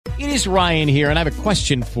It is Ryan here, and I have a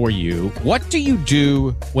question for you. What do you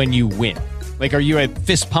do when you win? Like, are you a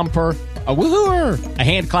fist pumper, a woohooer, a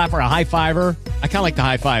hand clapper, a high fiver? I kind of like the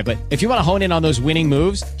high five, but if you want to hone in on those winning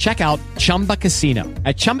moves, check out Chumba Casino.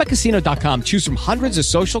 At ChumbaCasino.com, choose from hundreds of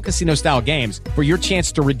social casino-style games for your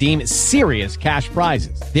chance to redeem serious cash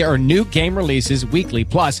prizes. There are new game releases weekly,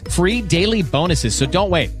 plus free daily bonuses. So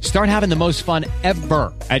don't wait. Start having the most fun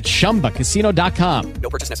ever at ChumbaCasino.com.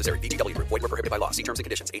 No purchase necessary. VGW. Void where prohibited by law. See terms and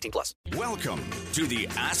conditions. 18+. Welcome to the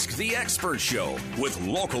Ask the Expert Show with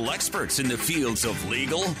local experts in the fields of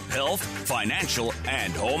legal, health, financial,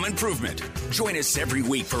 and home improvement. Join us every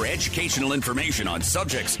week for educational information on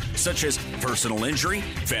subjects such as personal injury,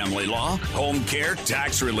 family law, home care,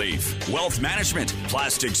 tax relief, wealth management,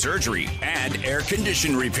 plastic surgery, and air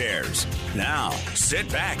condition repairs. Now,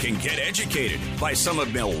 sit back and get educated by some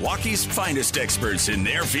of Milwaukee's finest experts in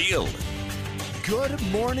their field. Good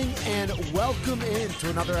morning and welcome in to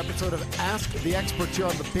another episode of Ask the Experts here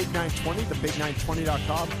on the Big 920,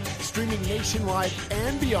 thebig920.com, streaming nationwide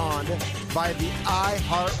and beyond via the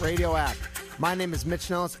iHeartRadio app. My name is Mitch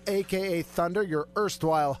Nellis, a.k.a. Thunder, your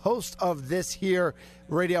erstwhile host of this here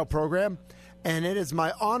radio program, and it is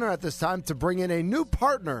my honor at this time to bring in a new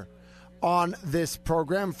partner on this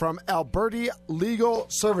program from Alberti Legal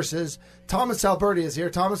Services. Thomas Alberti is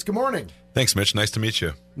here. Thomas, good morning. Thanks, Mitch. Nice to meet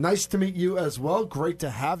you. Nice to meet you as well. Great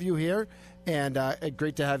to have you here, and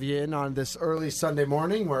great to have you in on this early Sunday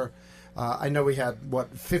morning where I know we had,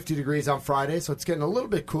 50 degrees on Friday, so it's getting a little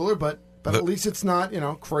bit cooler, but at least it's not,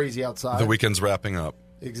 crazy outside. The weekend's wrapping up.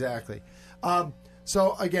 Exactly.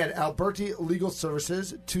 So, again, Alberti Legal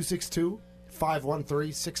Services,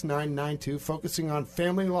 262-513-6992, focusing on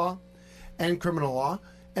family law and criminal law.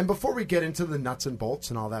 And before we get into the nuts and bolts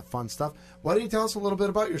and all that fun stuff, why don't you tell us a little bit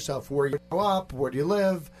about yourself? Where you grew up, where do you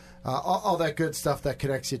live, all that good stuff that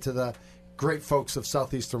connects you to the great folks of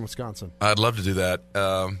southeastern Wisconsin. I'd love to do that.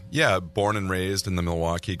 Born and raised in the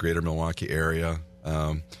greater Milwaukee area.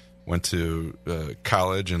 Went to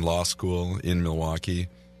college and law school in Milwaukee.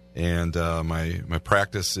 And my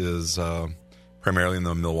practice is primarily in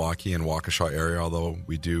the Milwaukee and Waukesha area, although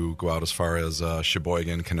we do go out as far as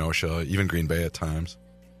Sheboygan, Kenosha, even Green Bay at times.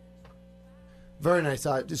 Very nice.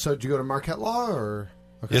 So did you go to Marquette Law? Or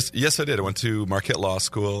okay. Yes, I did. I went to Marquette Law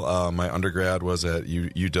School. My undergrad was at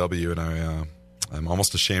UW, and I'm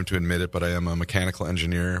almost ashamed to admit it, but I am a mechanical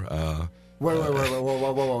engineer.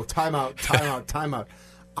 Whoa. Time out.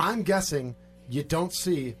 I'm guessing you don't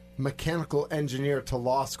see mechanical engineer to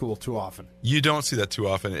law school too often. You don't see that too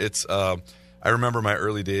often. It's I remember my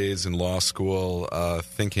early days in law school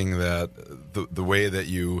thinking that the way that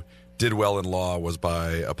you did well in law was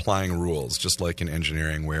by applying rules, just like in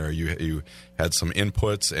engineering, where you had some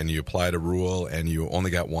inputs and you applied a rule and you only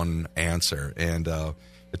got one answer. And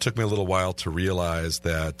it took me a little while to realize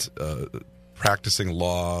that practicing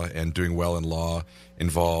law and doing well in law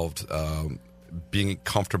involved being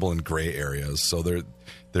comfortable in gray areas. So there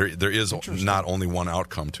is not only one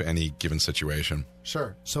outcome to any given situation.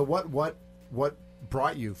 Sure. So what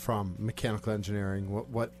brought you from mechanical engineering?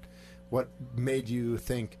 What made you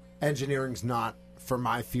think engineering's not for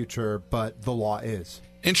my future, but the law is?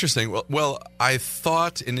 Interesting. Well, I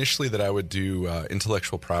thought initially that I would do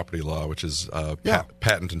intellectual property law, which is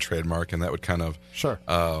patent and trademark, and that would kind of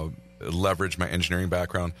leverage my engineering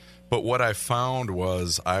background. But what I found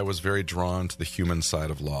was I was very drawn to the human side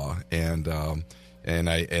of law, and I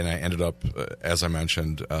ended up, as I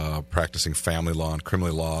mentioned, practicing family law and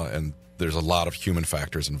criminal law, and there's a lot of human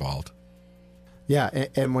factors involved. Yeah,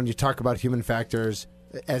 and when you talk about human factors,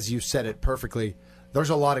 as you said it perfectly, there's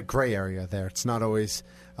a lot of gray area there. It's not always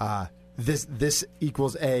this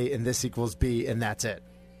equals A and this equals B and that's it.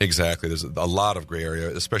 Exactly. There's a lot of gray area,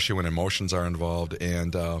 especially when emotions are involved.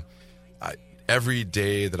 And every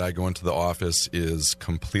day that I go into the office is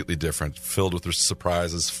completely different, filled with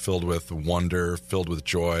surprises, filled with wonder, filled with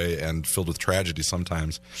joy, and filled with tragedy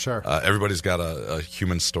sometimes. Sure. Everybody's got a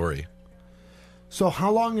human story. So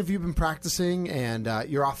how long have you been practicing? And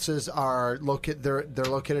your offices are located. They're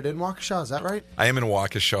located in Waukesha. Is that right? I am in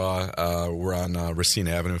Waukesha. We're on Racine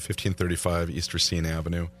Avenue, 1535 East Racine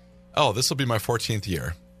Avenue. Oh, this will be my 14th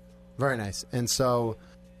year. Very nice. And so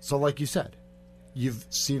like you said, you've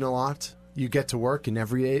seen a lot. You get to work, and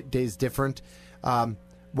every day is different. Why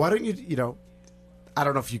don't you? I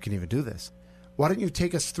don't know if you can even do this. Why don't you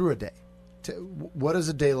take us through a day? What does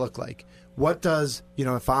a day look like? What does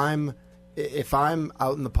if I'm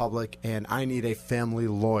out in the public and I need a family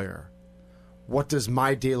lawyer, what does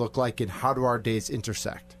my day look like and how do our days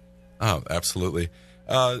intersect? Oh, absolutely.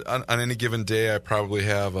 On any given day, I probably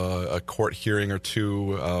have a court hearing or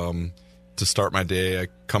two to start my day, I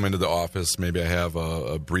come into the office. Maybe I have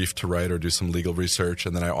a brief to write or do some legal research,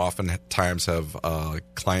 and then I oftentimes have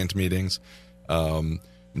client meetings,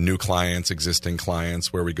 new clients, existing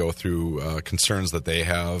clients, where we go through concerns that they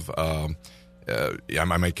have. I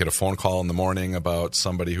might get a phone call in the morning about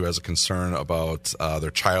somebody who has a concern about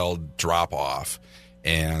their child drop off,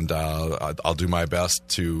 and I'll do my best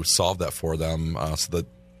to solve that for them so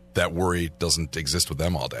that worry doesn't exist with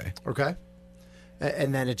them all day. Okay.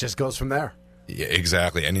 And then it just goes from there. Yeah,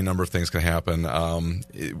 exactly. Any number of things can happen.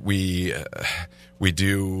 We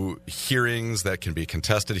do hearings that can be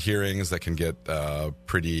contested hearings that can get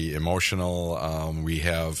pretty emotional. We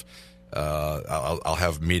have I'll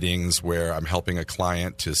have meetings where I'm helping a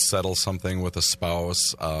client to settle something with a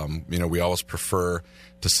spouse. We always prefer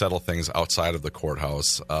to settle things outside of the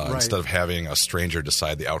courthouse instead of having a stranger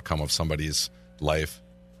decide the outcome of somebody's life.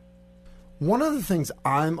 One of the things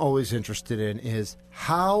I'm always interested in is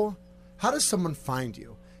how does someone find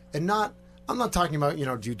you? And I'm not talking about,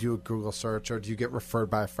 do you do a Google search or do you get referred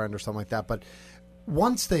by a friend or something like that? But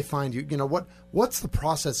once they find you, what's the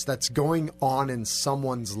process that's going on in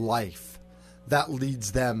someone's life that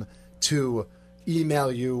leads them to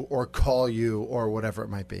email you or call you or whatever it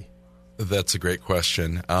might be? That's a great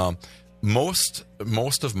question. Most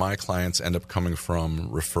of my clients end up coming from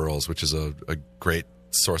referrals, which is a great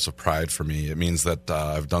source of pride for me. It means that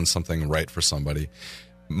I've done something right for somebody.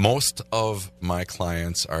 Most of my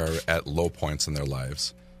clients are at low points in their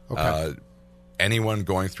lives. Okay. Anyone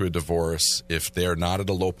going through a divorce, if they're not at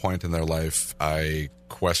a low point in their life, I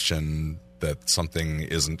question that something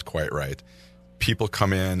isn't quite right. People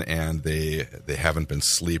come in and they haven't been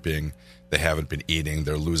sleeping, they haven't been eating,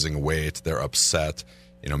 they're losing weight, they're upset.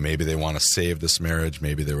 Maybe they want to save this marriage,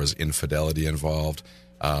 maybe there was infidelity involved.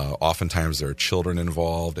 Oftentimes there are children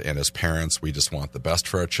involved, and as parents, we just want the best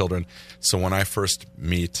for our children. So when I first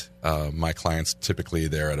meet my clients, typically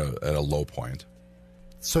they're at a low point.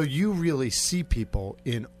 So you really see people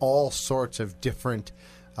in all sorts of different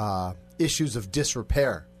issues of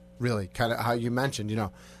disrepair, really, kind of how you mentioned,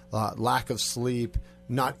 lack of sleep,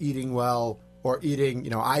 not eating well, or eating,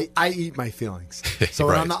 I eat my feelings. So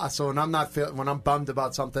Right. when I'm bummed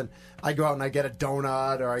about something, I go out and I get a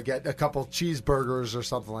donut or I get a couple cheeseburgers or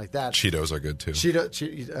something like that. Cheetos are good too.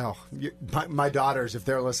 My daughters, if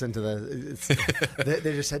they're listening to this,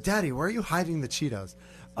 they just said, "Daddy, where are you hiding the Cheetos?"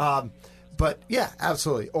 But yeah,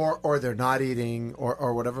 absolutely. Or they're not eating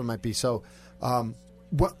or whatever it might be. So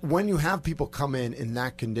when you have people come in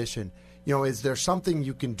that condition, is there something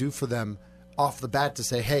you can do for them off the bat to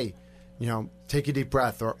say, hey, take a deep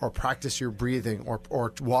breath or practice your breathing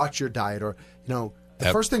or watch your diet or, the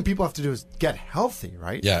first thing people have to do is get healthy,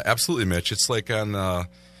 right? Yeah, absolutely, Mitch. It's like on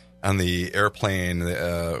the airplane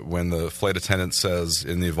when the flight attendant says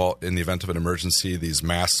in the event of an emergency, these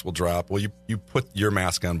masks will drop. Well, you put your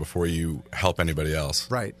mask on before you help anybody else.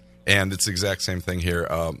 Right. And it's the exact same thing here.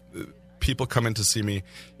 People come in to see me.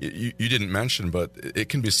 You didn't mention, but it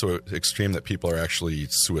can be so extreme that people are actually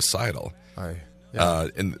suicidal. Yeah.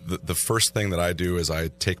 And the first thing that I do is I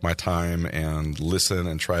take my time and listen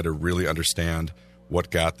and try to really understand what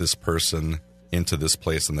got this person into this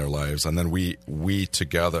place in their lives. And then we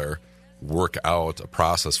together work out a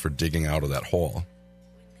process for digging out of that hole.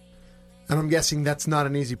 And I'm guessing that's not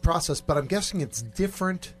an easy process, but I'm guessing it's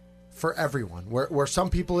different for everyone. Where some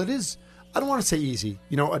people it is, I don't want to say easy.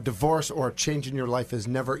 A divorce or a change in your life is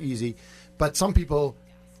never easy. But some people,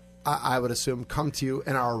 I would assume, come to you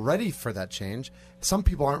and are ready for that change. Some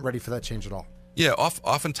people aren't ready for that change at all. Yeah,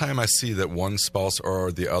 oftentimes I see that one spouse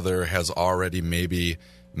or the other has already maybe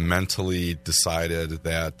mentally decided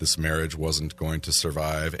that this marriage wasn't going to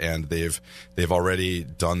survive, and they've already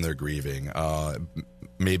done their grieving,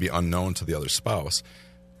 maybe unknown to the other spouse.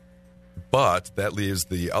 But that leaves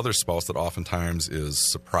the other spouse that oftentimes is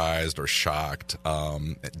surprised or shocked,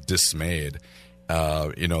 dismayed.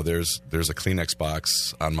 There's a Kleenex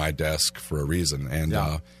box on my desk for a reason,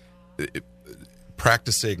 and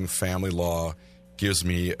practicing family law gives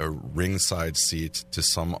me a ringside seat to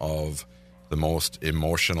some of the most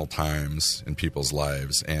emotional times in people's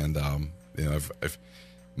lives, and I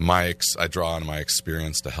draw on my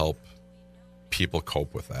experience to help people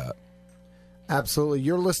cope with that. Absolutely.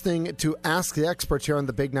 You're listening to Ask the Experts here on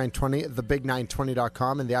the Big 920,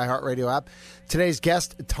 thebig920.com, and the iHeartRadio app. Today's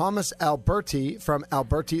guest, Thomas Alberti from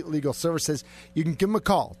Alberti Legal Services. You can give him a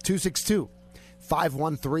call,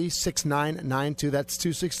 262-513-6992. That's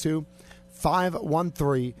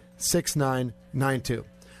 262-513-6992.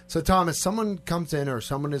 So, Thomas, someone comes in or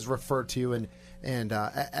someone is referred to you, and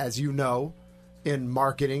as you know, in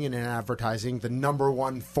marketing and in advertising, the number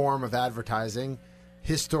one form of advertising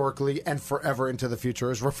historically and forever into the future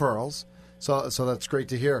is referrals. So that's great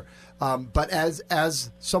to hear. But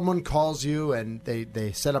as someone calls you and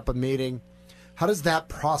they set up a meeting, how does that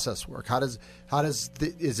process work? Is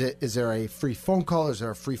there a free phone call? Is there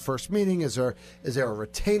a free first meeting? Is there a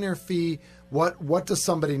retainer fee? What does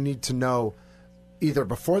somebody need to know either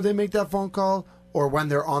before they make that phone call or when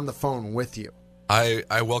they're on the phone with you?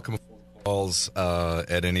 I welcome phone calls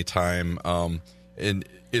at any time, and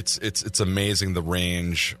it's amazing the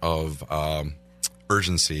range of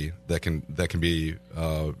urgency that can be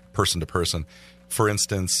person to person. For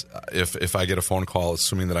instance, if I get a phone call,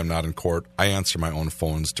 assuming that I'm not in court, I answer my own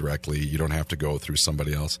phones directly. You don't have to go through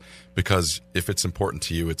somebody else, because if it's important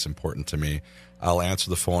to you, it's important to me. I'll answer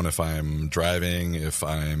the phone if I'm driving, if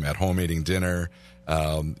I'm at home eating dinner.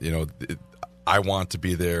 I want to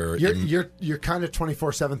be there. You're kind of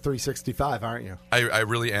 24/7, 365, aren't you? I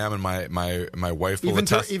really am, and my wife will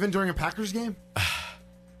attest. Even during a Packers game?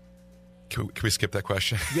 Can we skip that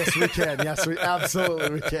question? Yes, we can. Yes, we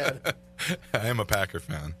absolutely can. I am a Packer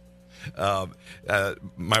fan.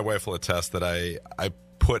 My wife will attest that I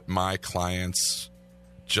put my clients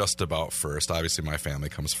just about first. Obviously, my family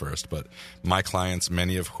comes first, but my clients,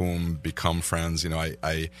 many of whom become friends,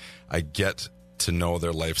 I get to know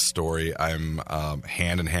their life story. I'm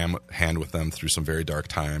hand in hand with them through some very dark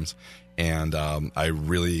times, and I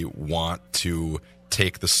really want to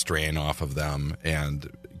take the strain off of them and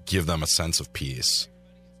give them a sense of peace.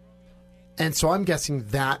 And so I'm guessing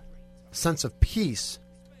that sense of peace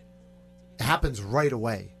happens right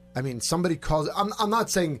away. I mean, somebody calls. I'm not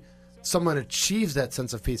saying someone achieves that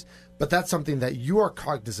sense of peace, but that's something that you are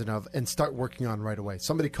cognizant of and start working on right away.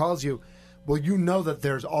 Somebody calls you, well, you know that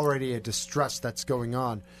there's already a distress that's going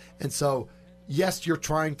on. And so, yes, you're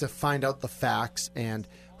trying to find out the facts and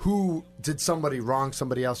who did somebody wrong,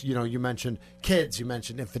 somebody else. You mentioned kids, you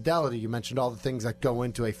mentioned infidelity, you mentioned all the things that go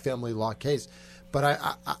into a family law case. But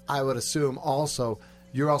I would assume also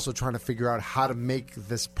you're also trying to figure out how to make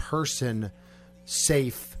this person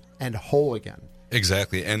safe and whole again.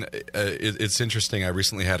 Exactly. And it's interesting. I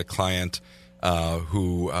recently had a client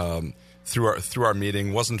who, through our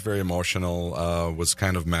meeting, wasn't very emotional, was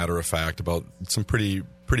kind of matter of fact about some pretty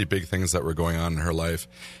big things that were going on in her life.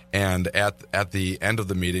 And at the end of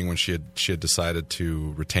the meeting, when she had decided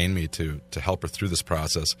to retain me to help her through this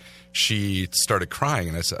process, she started crying.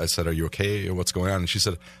 And I said, "Are you okay? What's going on?" And she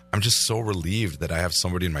said, "I'm just so relieved that I have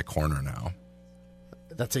somebody in my corner now."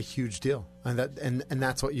 That's a huge deal. And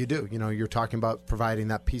that's what you do. You're talking about providing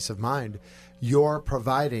that peace of mind. You're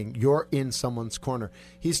in someone's corner.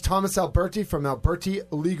 He's Thomas Alberti from Alberti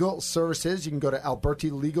Legal Services. You can go to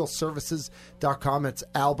albertilegalservices.com. It's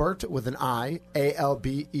Albert with an I,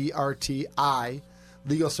 ALBERTI,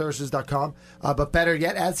 legalservices.com. But better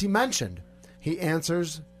yet, as he mentioned, he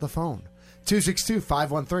answers the phone.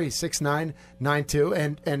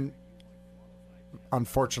 262-513-6992. And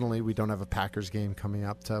unfortunately, we don't have a Packers game coming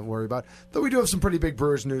up to worry about. Though we do have some pretty big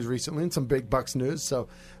Brewers news recently and some big Bucks news. So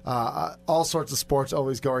all sorts of sports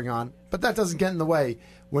always going on. But that doesn't get in the way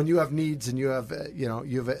when you have needs and you have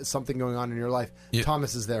something going on in your life.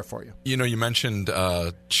 Thomas is there for you. You mentioned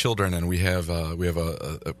children, and we have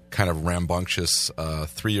a kind of rambunctious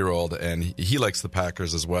 3-year-old, and he likes the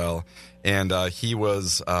Packers as well. And he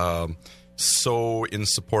was so in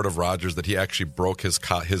support of Rodgers that he actually broke his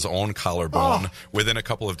own collarbone within a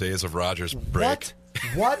couple of days of Rodgers' break.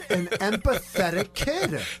 What an empathetic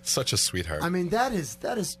kid! Such a sweetheart. I mean, that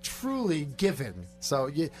is truly giving. So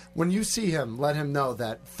when you see him, let him know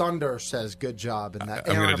that Thunder says good job and that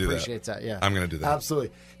Aaron appreciates that. Yeah, I'm going to do that. Absolutely.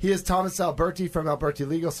 He is Thomas Alberti from Alberti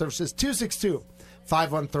Legal Services.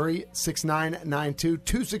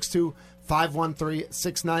 262-513-6992.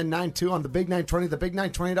 262-513-6992 on the Big 920,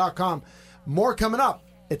 thebig920.com. More coming up.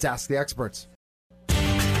 It's Ask the Experts.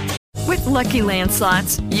 With Lucky Land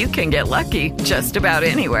Slots, you can get lucky just about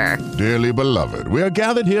anywhere. Dearly beloved, we are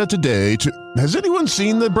gathered here today to... Has anyone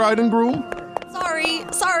seen the bride and groom?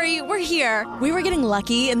 Sorry, we're here. We were getting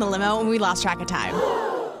lucky in the limo and we lost track of time.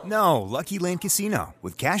 No, Lucky Land Casino,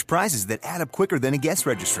 with cash prizes that add up quicker than a guest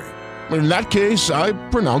registry. In that case, I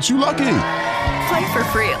pronounce you lucky. Play for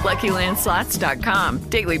free at LuckyLandSlots.com.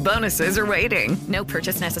 Daily bonuses are waiting. No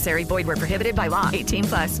purchase necessary. Void where prohibited by law.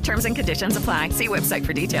 18+. Terms and conditions apply. See website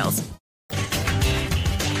for details.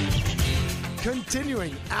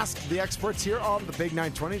 Continuing Ask the Experts here on the Big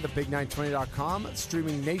 920, thebig920.com,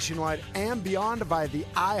 streaming nationwide and beyond via the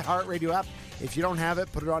iHeartRadio app. If you don't have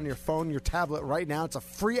it, put it on your phone, your tablet right now. It's a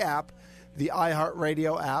free app, the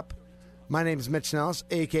iHeartRadio app. My name is Mitch Nellis,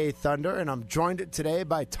 a.k.a. Thunder, and I'm joined today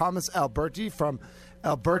by Thomas Alberti from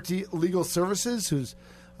Alberti Legal Services, who's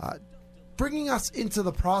bringing us into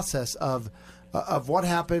the process of what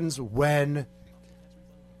happens when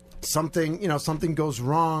something goes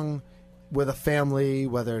wrong with a family,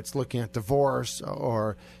 whether it's looking at divorce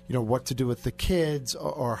or what to do with the kids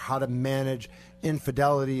or how to manage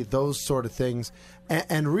infidelity, those sort of things,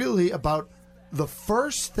 and really about the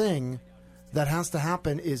first thing that has to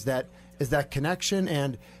happen is that connection.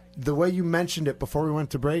 And the way you mentioned it before we went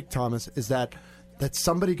to break, Thomas, is that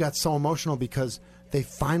somebody got so emotional because they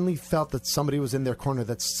finally felt that somebody was in their corner,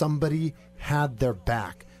 that somebody had their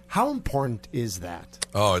back. How important is that?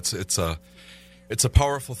 Oh, it's a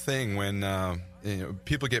powerful thing when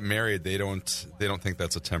people get married. They don't think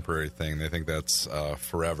that's a temporary thing. They think that's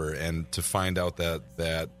forever. And to find out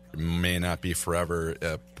that may not be forever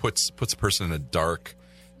puts a person in a dark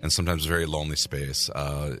and sometimes very lonely space.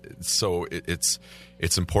 So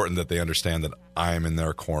it's important that they understand that I'm in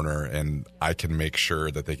their corner and I can make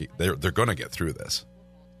sure that they're going to get through this.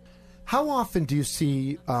 How often do you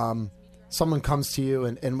see someone comes to you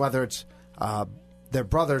and whether it's their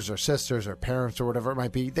brothers or sisters or parents or whatever it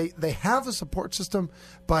might be, they have a support system,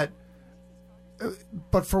 but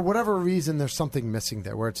for whatever reason there's something missing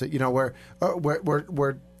there, where it's where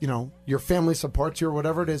your family supports you or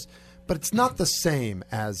whatever it is, but it's not the same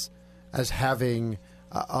as having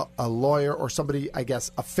a lawyer or somebody, I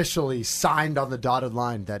guess, officially signed on the dotted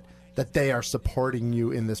line that they are supporting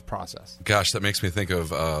you in this process. Gosh, that makes me think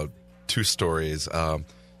of two stories. I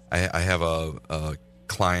have a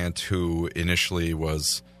client who initially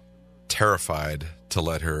was terrified to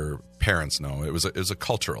let her parents know. It was a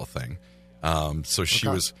cultural thing. So she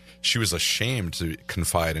was ashamed to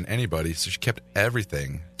confide in anybody, so she kept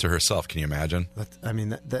everything to herself. Can you imagine?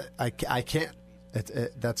 I can't.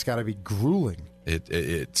 That's got to be grueling.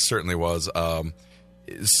 It certainly was.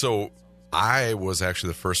 So I was actually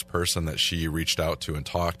the first person that she reached out to and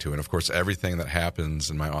talked to, and of course, everything that happens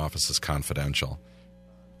in my office is confidential.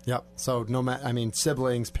 Yep. So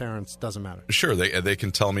siblings, parents, doesn't matter. Sure, they can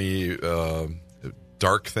tell me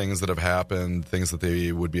dark things that have happened, things that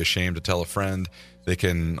they would be ashamed to tell a friend. They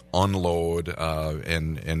can unload,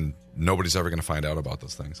 and nobody's ever going to find out about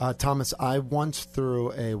those things. Thomas, I once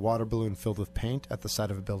threw a water balloon filled with paint at the side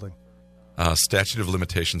of a building. Statute of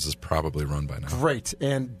limitations is probably run by now. Great,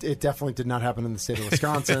 and it definitely did not happen in the state of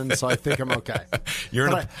Wisconsin, so I think I'm okay.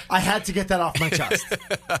 I had to get that off my chest.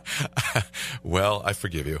 Well, I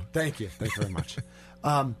forgive you. Thank you very much.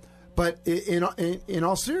 But in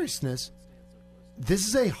all seriousness, this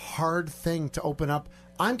is a hard thing to open up.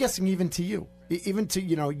 I'm guessing even to you,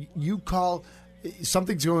 you call,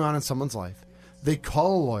 something's going on in someone's life. They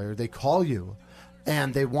call a lawyer, they call you,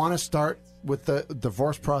 and they want to start with the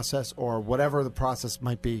divorce process or whatever the process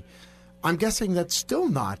might be. I'm guessing that's still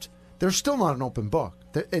not an open book.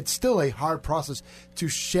 It's still a hard process to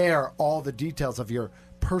share all the details of your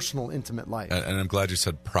personal, intimate life. And I'm glad you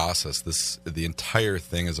said process. The entire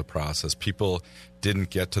thing is a process. People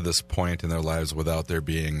didn't get to this point in their lives without there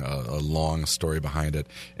being a long story behind it.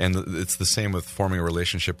 And it's the same with forming a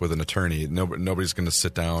relationship with an attorney. Nobody's going to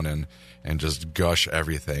sit down and just gush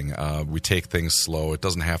everything. We take things slow. It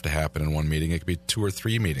doesn't have to happen in one meeting. It could be 2 or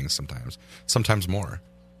 3 meetings sometimes more.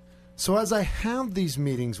 So as I have these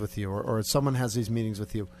meetings with you, or someone has these meetings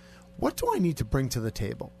with you, what do I need to bring to the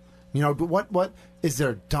table? What is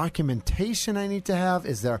there documentation I need to have?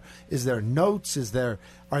 Is there notes?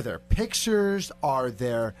 Are there pictures? Are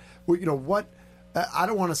there what? I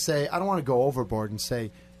don't want to go overboard and say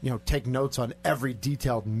take notes on every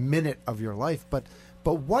detailed minute of your life. But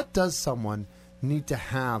what does someone need to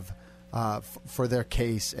have for their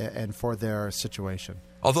case and for their situation?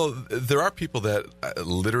 Although there are people that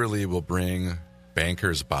literally will bring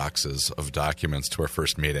bankers' boxes of documents to our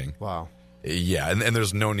first meeting. Wow. Yeah, and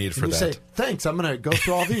there's no need for that. Say, thanks, I'm going to go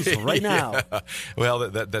through all these right now. Well,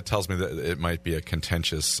 that tells me that it might be a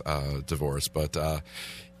contentious divorce, but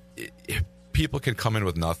people can come in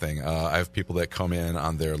with nothing. I have people that come in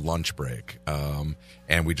on their lunch break,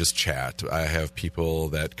 and we just chat. I have people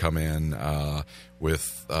that come in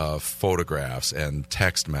with photographs and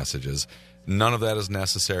text messages. None of that is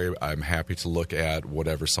necessary. I'm happy to look at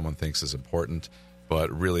whatever someone thinks is important, but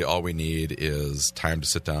really all we need is time to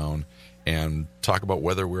sit down and talk about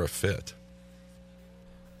whether we're a fit.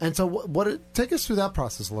 And so take us through that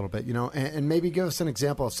process a little bit, and maybe give us an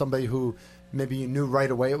example of somebody who maybe you knew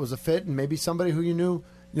right away it was a fit, and maybe somebody who you knew,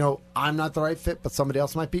 I'm not the right fit, but somebody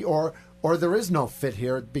else might be, or there is no fit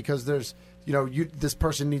here because there's, this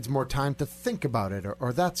person needs more time to think about it,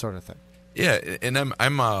 or that sort of thing. Yeah, and I'm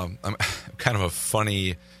kind of a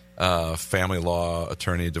funny family law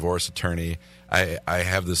attorney, divorce attorney. I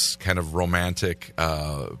have this kind of romantic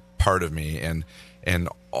part of me, and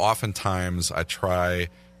oftentimes I try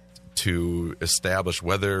to establish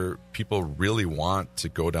whether people really want to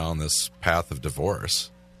go down this path of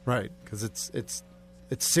divorce. Right, because it's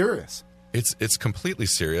serious. It's completely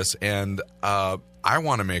serious, and I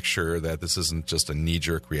want to make sure that this isn't just a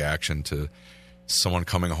knee-jerk reaction to someone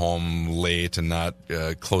coming home late and not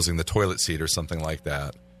closing the toilet seat or something like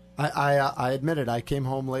that. I admit it. I came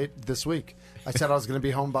home late this week. I said I was going to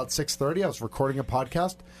be home about 6:30. I was recording a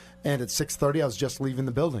podcast, and at 6:30 I was just leaving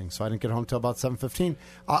the building, so I didn't get home till about 7:15.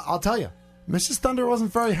 I'll tell you, Mrs. Thunder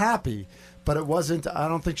wasn't very happy, but it wasn't. I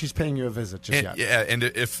don't think she's paying you a visit just yet. Yeah, and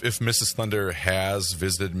if Mrs. Thunder has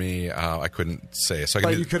visited me, I couldn't say. So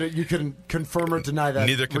but you couldn't confirm or deny that.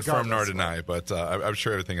 Neither confirm nor regardless, deny, right? but I'm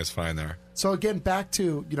sure everything is fine there. So again, back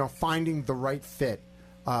to finding the right fit.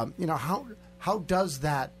 How does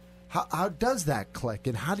that? How does that click,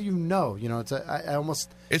 and how do you know? I almost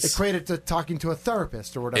equate it to talking to a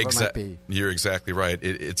therapist or whatever it might be. You're exactly right.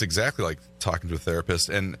 It's exactly like talking to a therapist,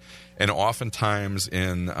 and oftentimes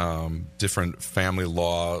in different family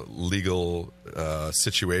law legal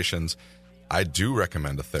situations, I do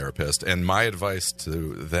recommend a therapist. And my advice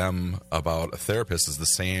to them about a therapist is the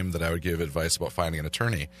same that I would give advice about finding an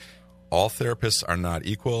attorney. All therapists are not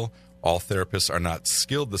equal. All therapists are not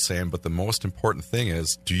skilled the same, but the most important thing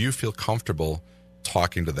is, do you feel comfortable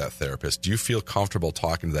talking to that therapist? Do you feel comfortable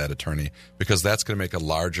talking to that attorney? Because that's going to make a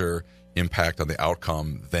larger impact on the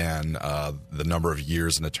outcome than the number of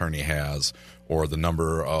years an attorney has or the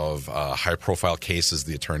number of high-profile cases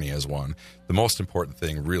the attorney has won. The most important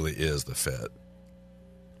thing really is the fit.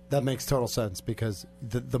 That makes total sense, because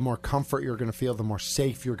the more comfort you're going to feel, the more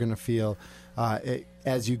safe you're going to feel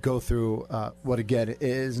as you go through what, again,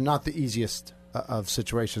 is not the easiest of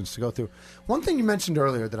situations to go through. One thing you mentioned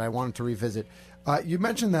earlier that I wanted to revisit, you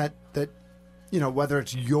mentioned that whether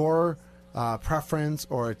it's your preference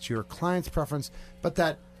or it's your client's preference, but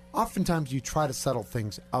that oftentimes you try to settle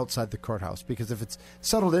things outside the courthouse, because if it's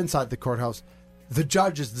settled inside the courthouse, the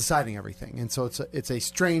judge is deciding everything. And so it's a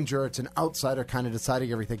stranger, it's an outsider kind of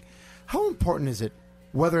deciding everything. How important is it,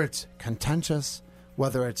 whether it's contentious,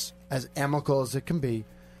 whether it's as amicable as it can be,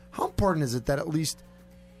 how important is it that at least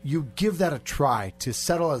you give that a try to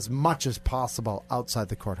settle as much as possible outside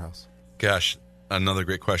the courthouse? Gosh, another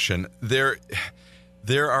great question. There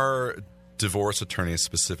are divorce attorneys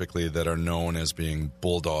specifically that are known as being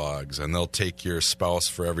bulldogs, and they'll take your spouse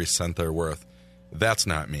for every cent they're worth. That's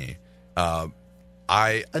not me.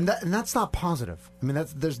 And that's not positive. I mean,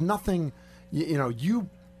 there's nothing.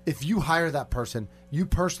 If you hire that person, you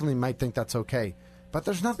personally might think that's okay, but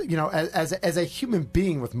there's nothing. As a human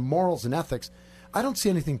being with morals and ethics, I don't see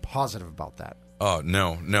anything positive about that. Oh,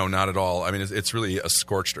 no, not at all. I mean, it's really a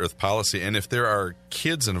scorched earth policy. And if there are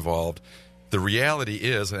kids involved, the reality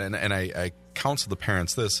is, and I counsel the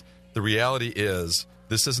parents this, the reality is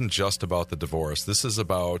this isn't just about the divorce. This is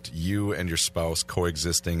about you and your spouse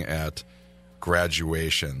coexisting at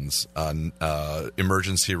graduations,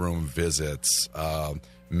 emergency room visits,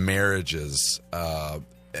 marriages,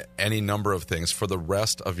 any number of things for the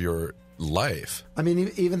rest of your life. I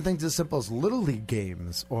mean, even things as simple as little league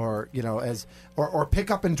games, or or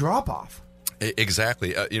pick up and drop off.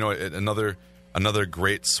 Exactly. Another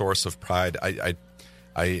great source of pride.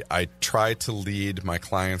 I try to lead my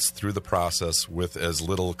clients through the process with as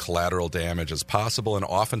little collateral damage as possible, and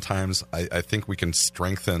oftentimes I think we can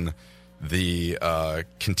strengthen the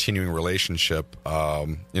continuing relationship.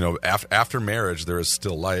 After marriage, there is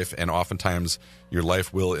still life, and oftentimes your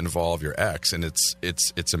life will involve your ex, and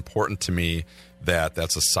it's important to me that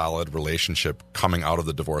that's a solid relationship coming out of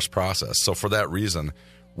the divorce process. So for that reason,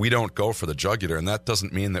 we don't go for the jugular, and that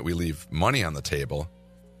doesn't mean that we leave money on the table.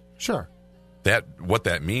 Sure. What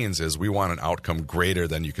that means is we want an outcome greater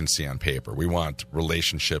than you can see on paper. We want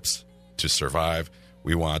relationships to survive.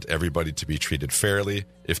 We want everybody to be treated fairly.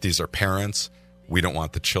 If these are parents, we don't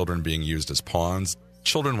want the children being used as pawns.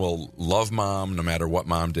 Children will love mom no matter what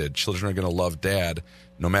mom did. Children are going to love dad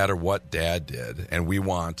no matter what dad did. And we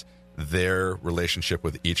want their relationship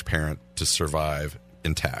with each parent to survive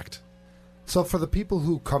intact. So for the people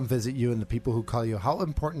who come visit you and the people who call you, how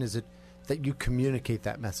important is it that you communicate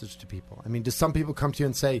that message to people? I mean, do some people come to you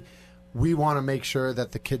and say, we want to make sure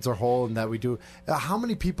that the kids are whole and that we do? How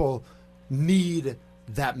many people need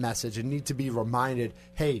that message and need to be reminded,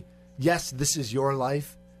 hey, yes, this is your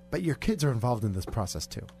life, but your kids are involved in this process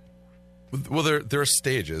too? Well, there are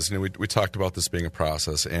stages. We talked about this being a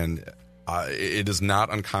process, and it is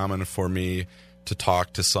not uncommon for me to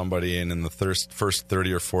talk to somebody, and in the first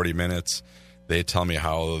 30 or 40 minutes, they tell me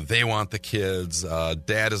how they want the kids.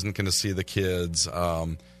 Dad isn't going to see the kids.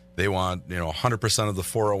 They want 100% of the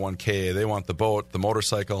 401k. They want the boat, the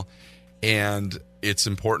motorcycle, and it's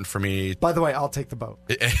important for me. By the way, I'll take the boat.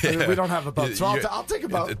 I mean, we don't have a boat, so I'll take a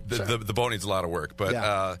boat. The boat needs a lot of work, but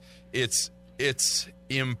yeah. It's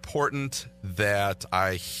important that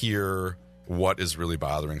I hear what is really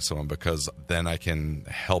bothering someone, because then I can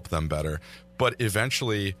help them better. But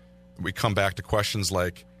eventually we come back to questions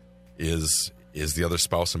like, is the other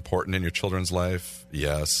spouse important in your children's life?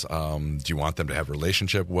 Yes. Do you want them to have a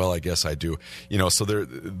relationship? Well, I guess I do. So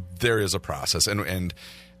there is a process. And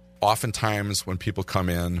oftentimes when people come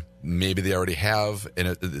in, maybe they already have,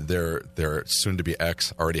 and their soon-to-be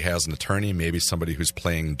ex already has an attorney, maybe somebody who's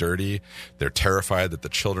playing dirty. They're terrified that the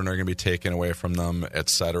children are going to be taken away from them,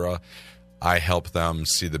 etc. I help them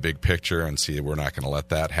see the big picture and see we're not going to let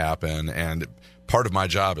that happen. And part of my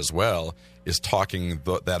job as well is talking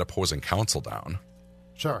that opposing counsel down.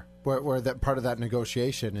 Sure. Where that part of that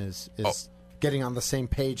negotiation is getting on the same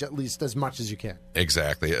page at least as much as you can.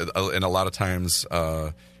 Exactly. And a lot of times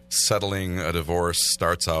settling a divorce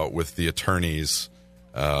starts out with the attorneys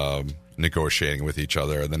negotiating with each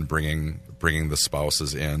other and then bringing the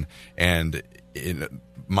spouses in. And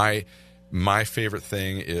my favorite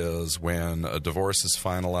thing is when a divorce is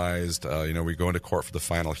finalized, we go into court for the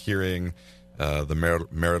final hearing. The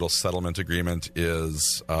marital settlement agreement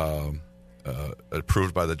is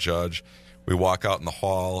approved by the judge. We walk out in the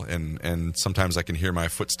hall, and sometimes I can hear my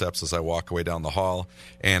footsteps as I walk away down the hall,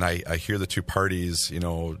 and I hear the two parties,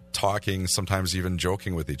 talking, sometimes even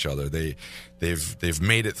joking with each other. They've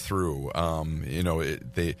made it through.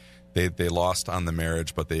 They lost on the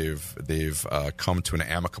marriage, but they've come to an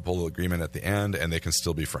amicable agreement at the end, and they can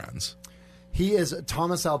still be friends. He is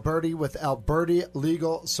Thomas Alberti with Alberti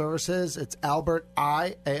Legal Services. It's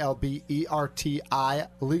Alberti, A-L-B-E-R-T-I,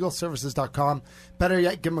 legalservices.com. Better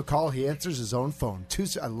yet, give him a call. He answers his own phone.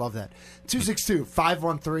 I love that.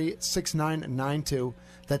 262-513-6992.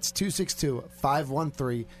 That's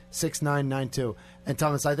 262-513-6992. And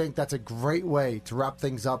Thomas, I think that's a great way to wrap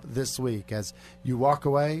things up this week as you walk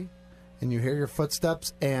away and you hear your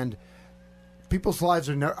footsteps, and people's lives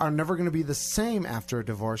are never going to be the same after a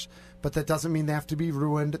divorce, but that doesn't mean they have to be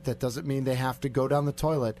ruined. That doesn't mean they have to go down the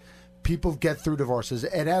toilet. People get through divorces.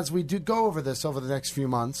 And as we do go over this over the next few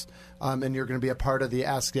months, and you're going to be a part of the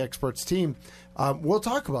Ask the Experts team, we'll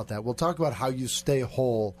talk about that. We'll talk about how you stay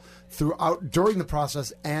whole during the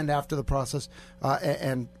process and after the process.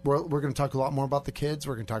 And we're going to talk a lot more about the kids.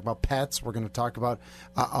 We're going to talk about pets. We're going to talk about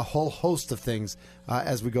a whole host of things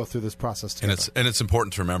as we go through this process together. And it's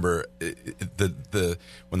important to remember when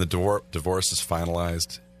the divorce is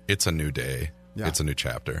finalized, it's a new day. Yeah. It's a new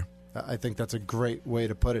chapter. I think that's a great way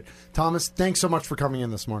to put it. Thomas, thanks so much for coming in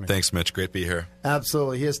this morning. Thanks, Mitch. Great to be here.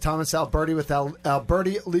 Absolutely. He is Thomas Alberti with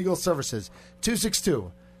Alberti Legal Services.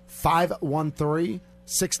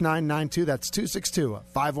 262-513-6992. That's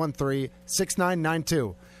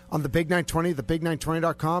 262-513-6992. On the Big 920,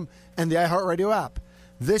 thebig920.com, and the iHeartRadio app.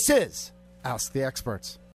 This is Ask the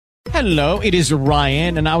Experts. Hello, it is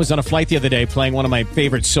Ryan, and I was on a flight the other day playing one of my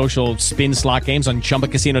favorite social spin slot games on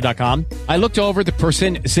ChumbaCasino.com. I looked over at the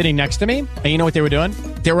person sitting next to me, and you know what they were doing?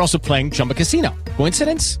 They were also playing Chumba Casino.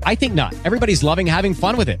 Coincidence? I think not. Everybody's loving having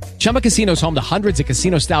fun with it. Chumba Casino is home to hundreds of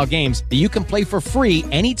casino-style games that you can play for free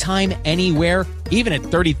anytime, anywhere, even at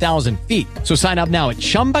 30,000 feet. So sign up now at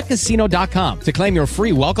ChumbaCasino.com to claim your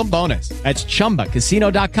free welcome bonus. That's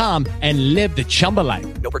ChumbaCasino.com and live the Chumba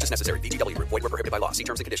life. No purchase necessary. VGW. Void where prohibited by law. See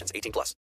terms and conditions. 18+.